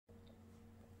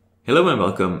Hello and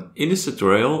welcome. In this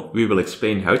tutorial, we will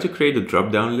explain how to create a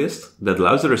drop-down list that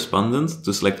allows the respondent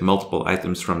to select multiple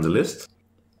items from the list.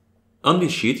 On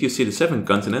this sheet, you see the 7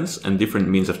 continents and different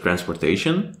means of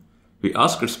transportation. We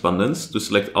ask respondents to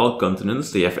select all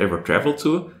continents they have ever traveled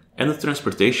to and the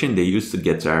transportation they used to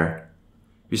get there.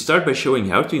 We start by showing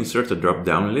how to insert a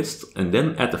drop-down list and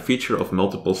then add a feature of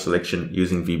multiple selection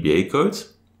using VBA code.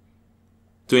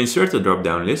 To insert a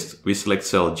drop-down list, we select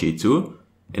cell G2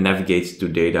 and navigate to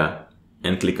Data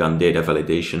and click on Data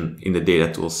Validation in the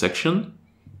Data Tools section.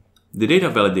 The Data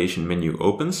Validation menu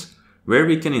opens, where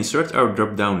we can insert our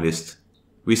drop-down list.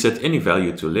 We set any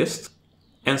value to list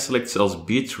and select cells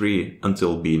B3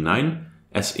 until B9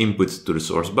 as input to the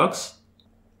source box.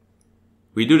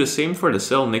 We do the same for the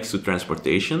cell next to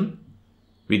transportation.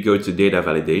 We go to Data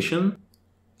Validation,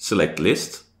 select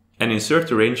List, and insert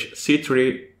the range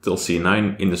C3 till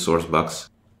C9 in the source box.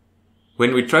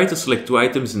 When we try to select 2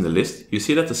 items in the list, you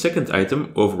see that the second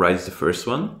item overrides the first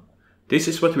one. This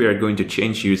is what we are going to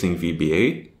change using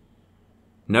VBA.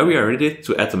 Now we are ready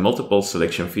to add the multiple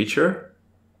selection feature.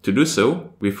 To do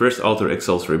so, we first alter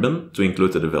Excel's ribbon to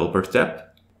include the Developer tab.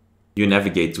 You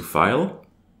navigate to File,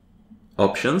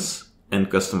 Options, and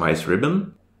Customize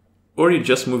Ribbon. Or you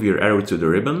just move your arrow to the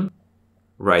ribbon,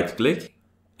 right-click,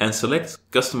 and select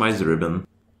Customize the ribbon.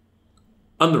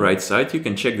 On the right side, you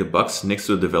can check the box next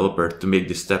to the developer to make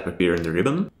this tab appear in the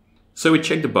ribbon. So we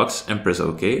check the box and press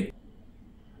OK.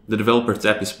 The developer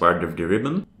tab is part of the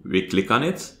ribbon. We click on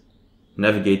it,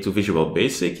 navigate to Visual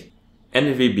Basic, and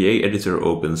the VBA editor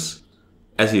opens.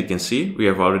 As you can see, we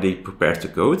have already prepared the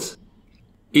code.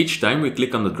 Each time we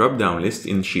click on the drop-down list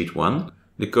in sheet 1,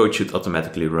 the code should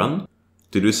automatically run.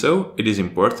 To do so, it is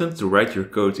important to write your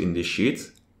code in this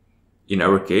sheet. In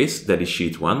our case, that is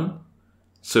sheet 1.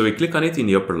 So we click on it in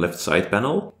the upper left side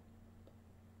panel.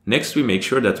 Next, we make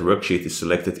sure that the worksheet is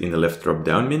selected in the left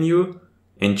drop-down menu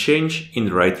and change in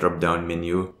the right drop-down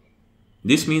menu.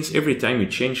 This means every time you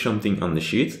change something on the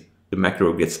sheet, the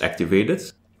macro gets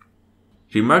activated.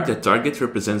 Remark that target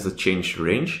represents the changed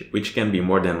range, which can be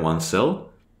more than one cell.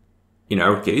 In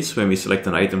our case, when we select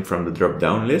an item from the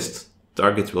drop-down list,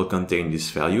 target will contain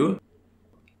this value.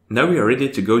 Now we are ready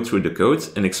to go through the code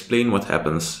and explain what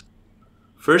happens.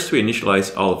 First, we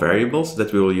initialize all variables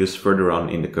that we will use further on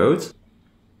in the code.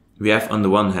 We have on the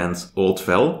one hand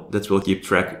oldVal that will keep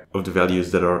track of the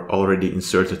values that are already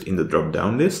inserted in the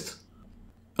drop-down list.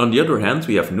 On the other hand,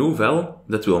 we have newVal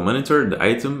that will monitor the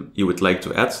item you would like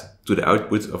to add to the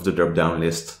output of the drop-down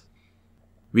list.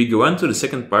 We go on to the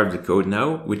second part of the code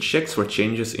now, which checks for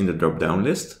changes in the drop-down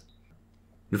list.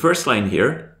 The first line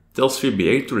here tells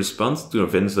VBA to respond to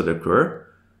events that occur,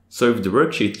 so if the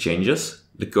worksheet changes,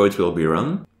 the code will be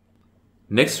run.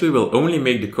 Next, we will only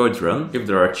make the code run if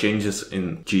there are changes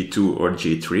in G2 or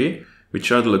G3, which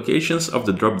are the locations of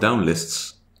the drop-down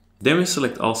lists. Then we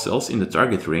select all cells in the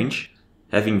target range,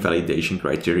 having validation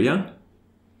criteria.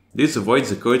 This avoids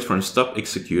the code from stop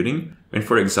executing when,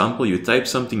 for example, you type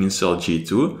something in cell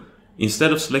G2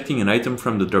 instead of selecting an item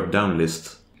from the drop-down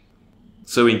list.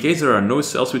 So in case there are no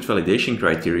cells with validation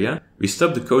criteria, we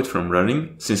stop the code from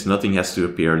running since nothing has to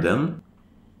appear then.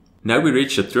 Now we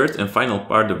reach the third and final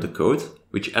part of the code,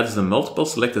 which adds the multiple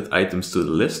selected items to the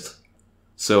list.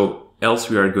 So else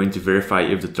we are going to verify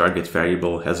if the target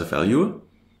variable has a value.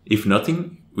 If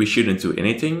nothing, we shouldn't do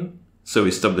anything, so we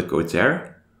stop the code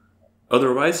there.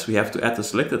 Otherwise, we have to add the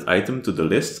selected item to the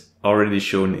list already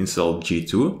shown in cell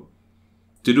G2.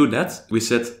 To do that, we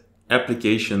set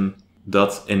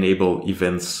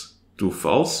Application..EnableEvents True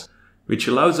False, which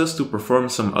allows us to perform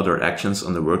some other actions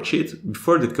on the worksheet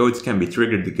before the code can be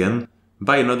triggered again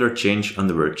by another change on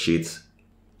the worksheet.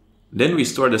 Then we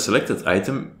store the selected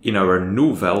item in our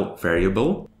newVal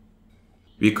variable.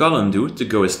 We call undo to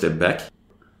go a step back.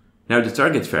 Now the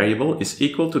target variable is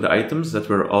equal to the items that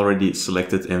were already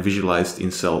selected and visualized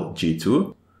in cell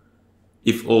G2.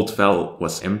 If oldVal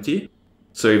was empty,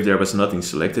 so if there was nothing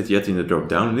selected yet in the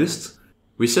drop-down list,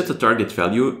 we set the target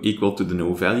value equal to the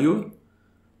new value.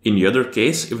 In the other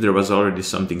case, if there was already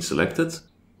something selected,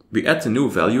 we add the new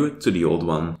value to the old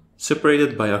one,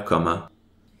 separated by a comma.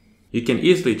 You can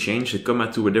easily change the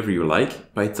comma to whatever you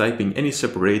like by typing any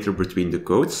separator between the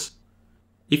quotes.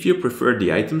 If you prefer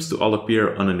the items to all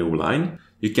appear on a new line,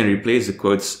 you can replace the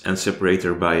quotes and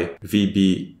separator by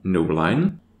VB new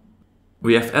line.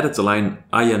 We have added the line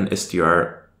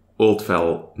InStr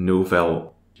oldVal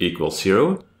newVal equals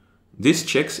 0. This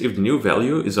checks if the new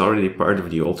value is already part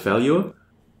of the old value.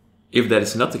 If that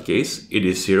is not the case, it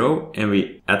is 0 and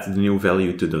we add the new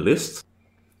value to the list.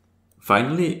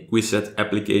 Finally, we set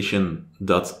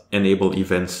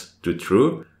Application..EnableEvents to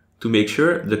true to make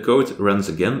sure the code runs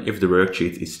again if the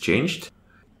worksheet is changed.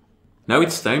 Now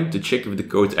it's time to check if the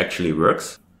code actually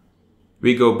works.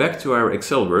 We go back to our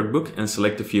Excel workbook and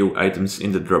select a few items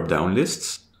in the drop-down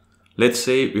lists. Let's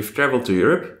say we've traveled to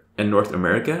Europe and North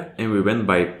America and we went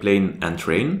by plane and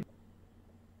train.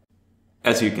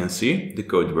 As you can see, the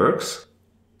code works.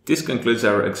 This concludes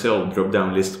our Excel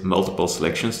drop-down list multiple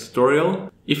selections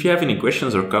tutorial. If you have any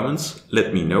questions or comments,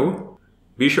 let me know.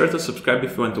 Be sure to subscribe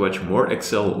if you want to watch more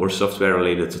Excel or software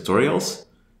related tutorials.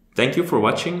 Thank you for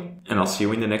watching, and I'll see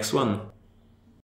you in the next one.